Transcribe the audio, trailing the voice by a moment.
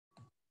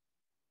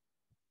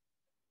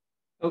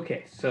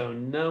Okay, so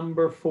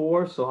number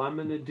 4. So I'm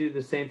going to do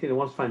the same thing. I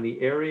want to find the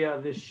area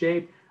of this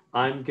shape.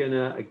 I'm going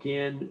to,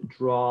 again,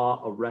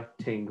 draw a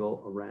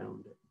rectangle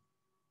around it.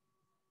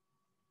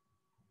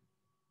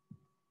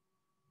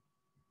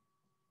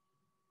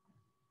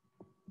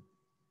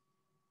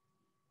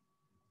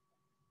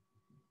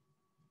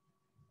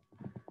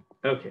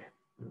 Okay,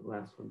 that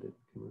last one didn't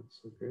come out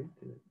so great,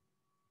 did it?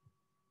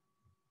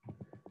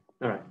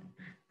 All right,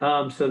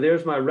 so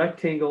there's my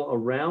rectangle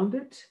around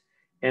it.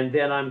 And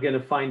then I'm going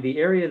to find the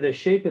area of the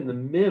shape in the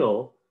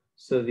middle.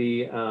 So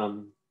the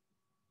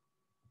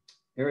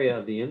area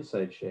of the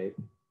inside shape,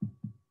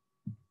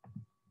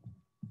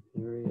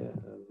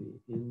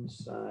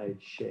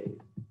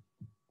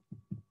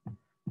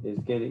 is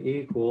going to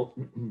equal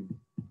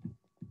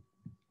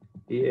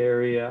the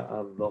area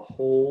of the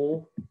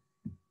whole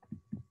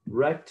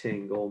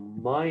rectangle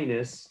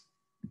minus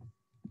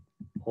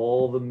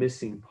all the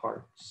missing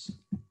parts.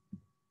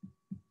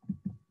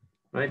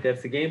 Right,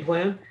 that's the game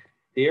plan.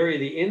 The area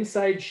of the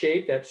inside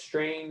shape, that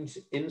strange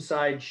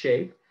inside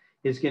shape,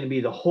 is going to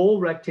be the whole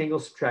rectangle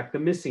subtract the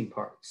missing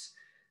parts.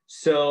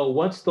 So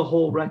what's the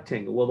whole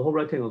rectangle? Well, the whole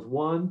rectangle is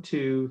 1,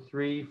 2,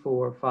 3,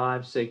 4,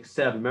 5, 6,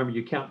 7. Remember,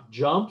 you count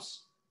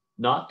jumps,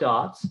 not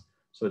dots.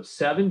 So it's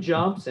 7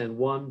 jumps and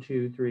 1,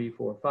 2, 3,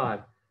 4, 5.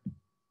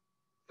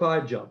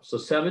 5 jumps. So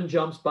 7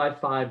 jumps by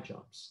 5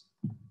 jumps.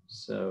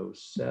 So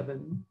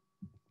 7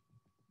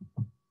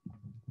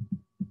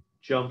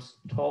 jumps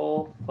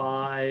tall,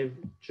 5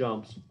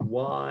 jumps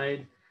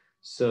wide.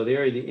 So the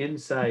area of the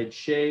inside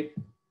shape,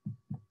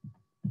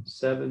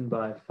 7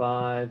 by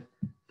 5,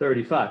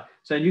 35.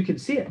 So and you can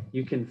see it.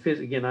 You can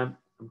again, I'm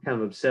kind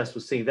of obsessed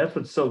with seeing. That's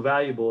what's so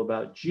valuable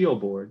about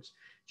geoboards.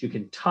 You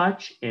can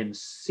touch and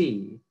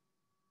see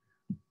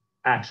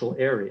actual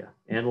area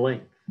and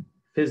length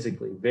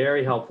physically.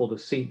 Very helpful to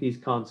see these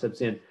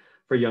concepts in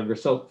for younger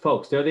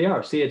folks. There they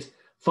are. See, it's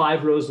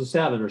 5 rows of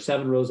 7 or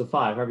 7 rows of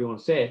 5, however you want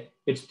to say it.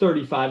 It's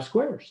 35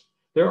 squares.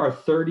 There are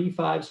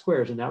 35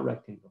 squares in that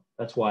rectangle.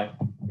 That's why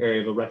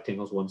area of a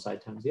rectangle is one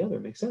side times the other.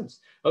 It makes sense.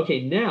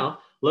 Okay, now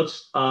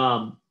let's,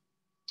 oh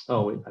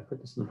wait, I put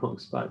this in the wrong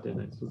spot,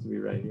 didn't I? It's supposed to be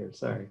right here,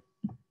 sorry.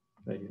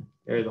 Right here,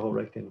 area of the whole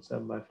rectangle,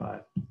 7 by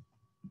 5,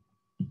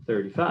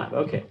 35.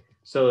 Okay,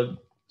 so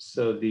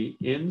the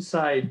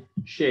inside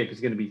shape is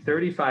going to be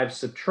 35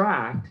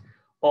 subtract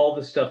all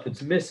the stuff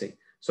that's missing.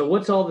 So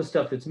what's all the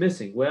stuff that's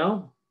missing?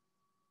 Well,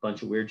 a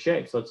bunch of weird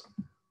shapes.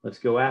 Let's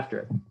go after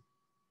it.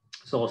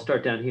 So I'll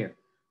start down here.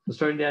 So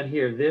starting down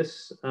here,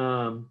 this,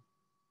 or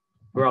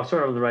I'll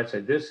start on the right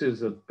side. This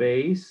is a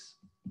base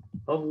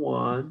of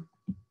 1,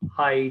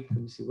 height. Let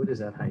me see, what is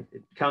that height?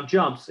 Count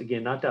jumps,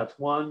 again, not dots.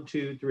 1,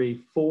 2,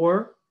 3,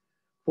 4.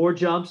 4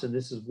 jumps, and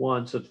this is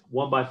 1, so it's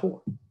 1 by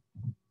 4.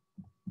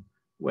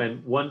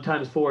 When 1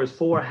 times 4 is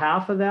 4,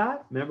 half of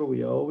that, remember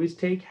we always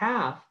take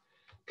half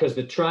because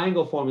the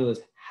triangle formula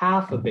is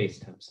half of base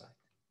times height.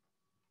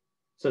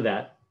 So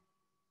that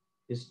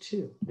is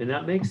 2. And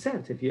that makes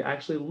sense. If you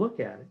actually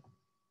look at it,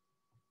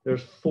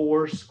 there's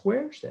 4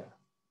 squares there.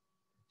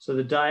 So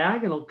the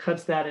diagonal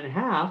cuts that in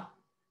half.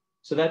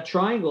 So that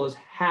triangle is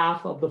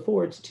half of the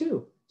 4. It's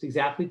 2. It's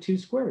exactly 2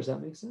 squares.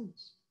 That makes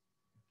sense.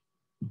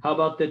 How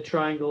about the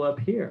triangle up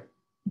here?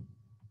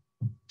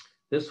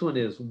 This one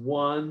is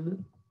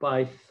 1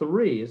 by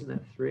 3. Isn't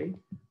that 3?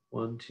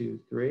 1, 2,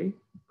 3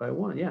 by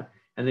 1. Yeah.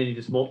 And then you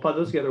just multiply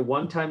those together.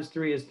 1 times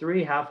 3 is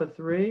 3. Half of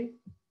 3.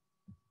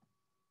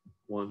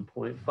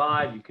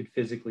 1.5, you could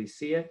physically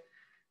see it.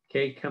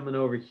 Okay, coming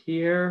over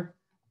here,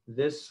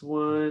 this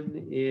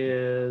one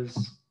is,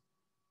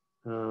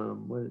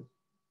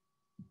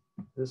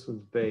 this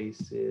one's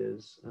base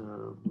is,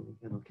 I'll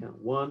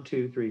count 1,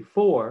 2, 3,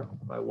 4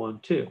 by 1,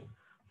 2,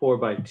 4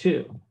 by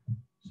 2.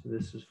 So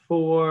this is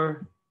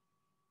 4,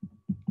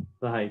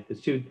 the height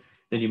is 2.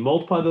 Then you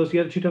multiply those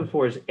together, 2 times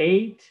 4 is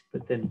 8,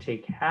 but then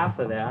take half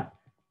of that,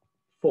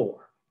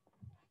 4.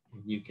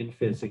 And you can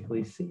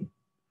physically see it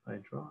if I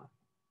draw it.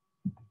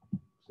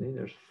 See,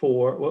 there's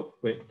 4. Whoop,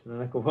 wait, did I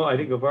not go? Oh, I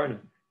didn't go far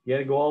enough. You got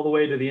to go all the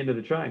way to the end of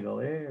the triangle.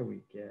 There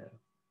we go.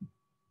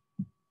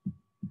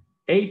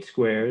 8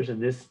 squares,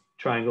 and this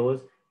triangle is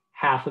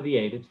half of the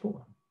 8. It's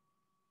 4.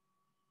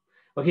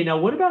 Okay, now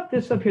what about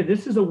this up here?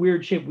 This is a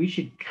weird shape. We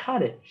should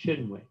cut it,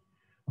 shouldn't we?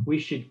 We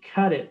should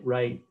cut it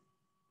right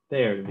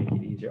there to make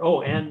it easier.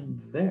 Oh,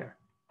 and there.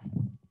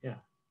 Yeah,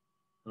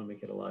 that'll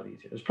make it a lot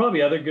easier. There's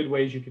probably other good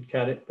ways you could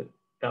cut it, but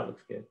that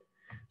looks good.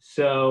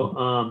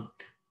 So,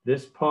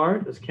 this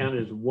part is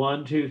counted as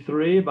 1, 2,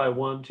 3 by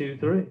 1, 2,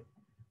 3.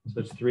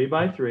 So it's 3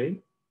 by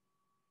 3.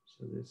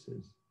 So this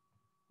is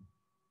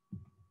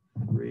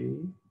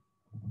 3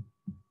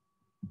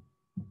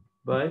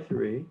 by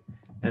 3.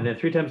 And then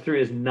 3 times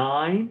 3 is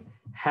 9.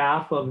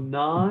 Half of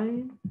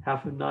 $9,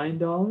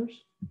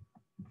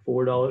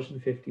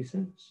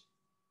 $4.50.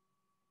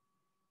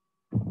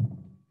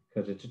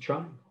 Because it's a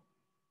triangle.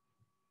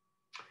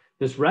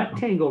 This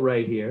rectangle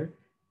right here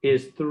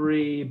is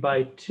 3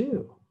 by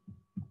 2.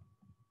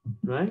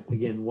 Right?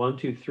 Again, 1,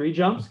 2, 3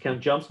 jumps.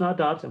 Count jumps, not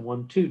dots, and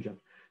 1, 2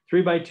 jumps.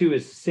 3 by 2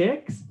 is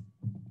 6,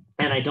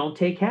 and I don't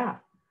take half.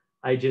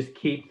 I just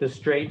keep the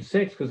straight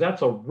 6 because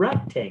that's a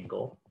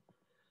rectangle,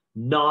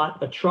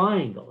 not a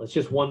triangle. It's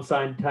just one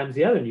side times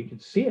the other, and you can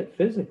see it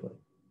physically,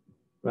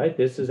 right?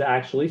 This is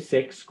actually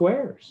 6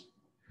 squares.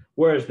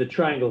 Whereas the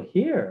triangle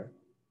here,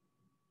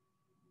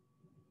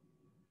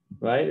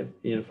 right?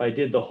 If I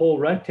did the whole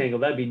rectangle,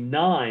 that'd be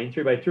 9,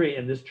 3 by 3,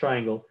 and this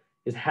triangle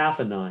is half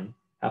a 9.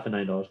 Half a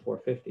 $9,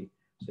 $4.50.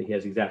 So he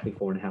has exactly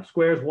 4.5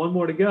 squares. One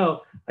more to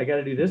go. I got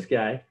to do this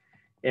guy,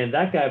 and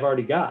that guy I've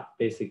already got.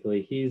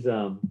 Basically, he's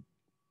one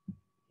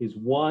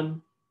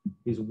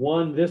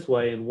this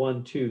way and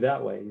 1, 2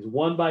 that way. He's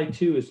 1 by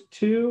 2 is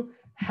 2.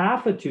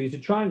 Half of 2. He's a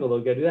triangle though.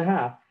 Got to do the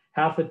half.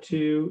 Half of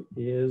 2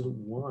 is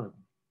 1.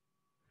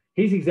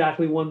 He's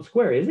exactly 1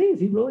 square, is he? Is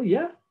he really?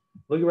 Yeah.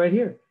 Look at right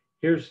here.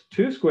 Here's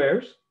 2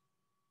 squares,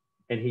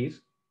 and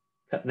he's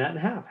cutting that in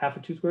half. Half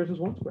of 2 squares is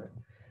 1 square.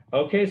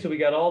 Okay, so we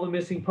got all the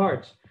missing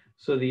parts.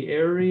 So the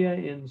area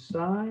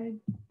inside,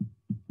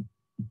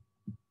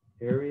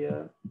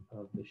 area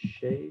of the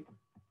shape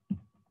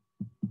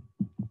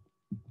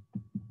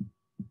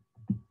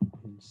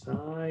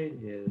inside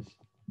is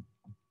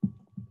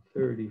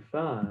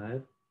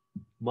 35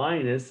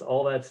 minus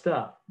all that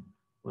stuff.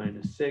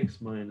 Minus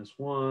 6, minus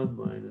 1,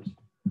 minus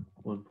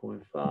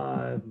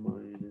 1.5,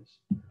 minus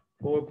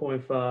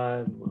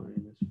 4.5,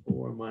 minus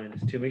 4,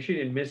 minus 2. Make sure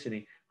you didn't miss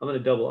any. I'm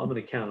going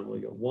to count them.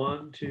 We'll go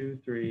 1, 2,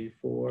 3,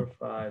 4,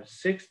 5,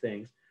 6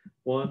 things.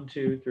 1,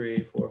 2,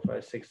 3, 4,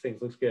 5, 6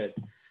 things. Looks good.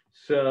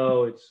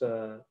 So it's,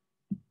 oops,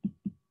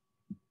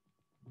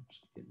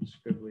 getting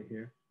scribbly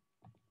here.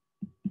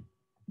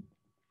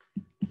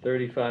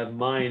 35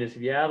 minus,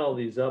 if you add all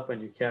these up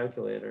on your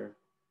calculator,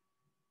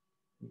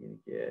 you're going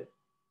to get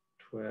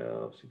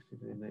 12,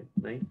 16,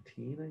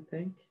 19, I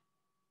think.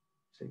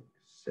 6,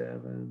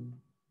 7,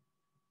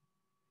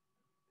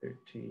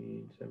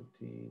 13,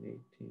 17,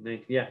 18,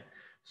 19. Yeah.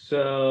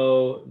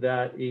 So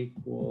that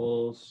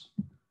equals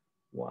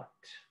what?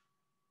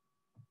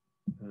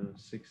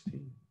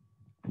 16.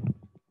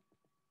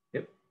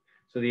 Yep.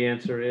 So the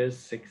answer is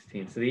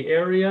 16. So the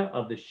area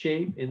of the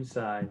shape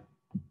inside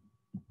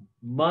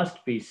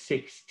must be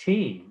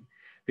 16,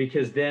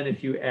 because then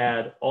if you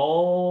add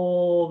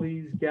all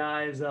these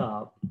guys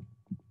up,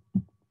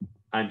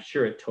 I'm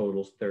sure it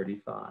totals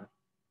 35.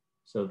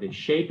 So the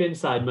shape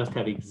inside must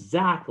have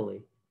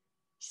exactly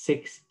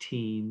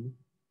 16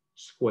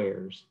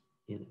 squares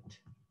in it.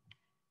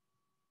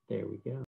 There we go.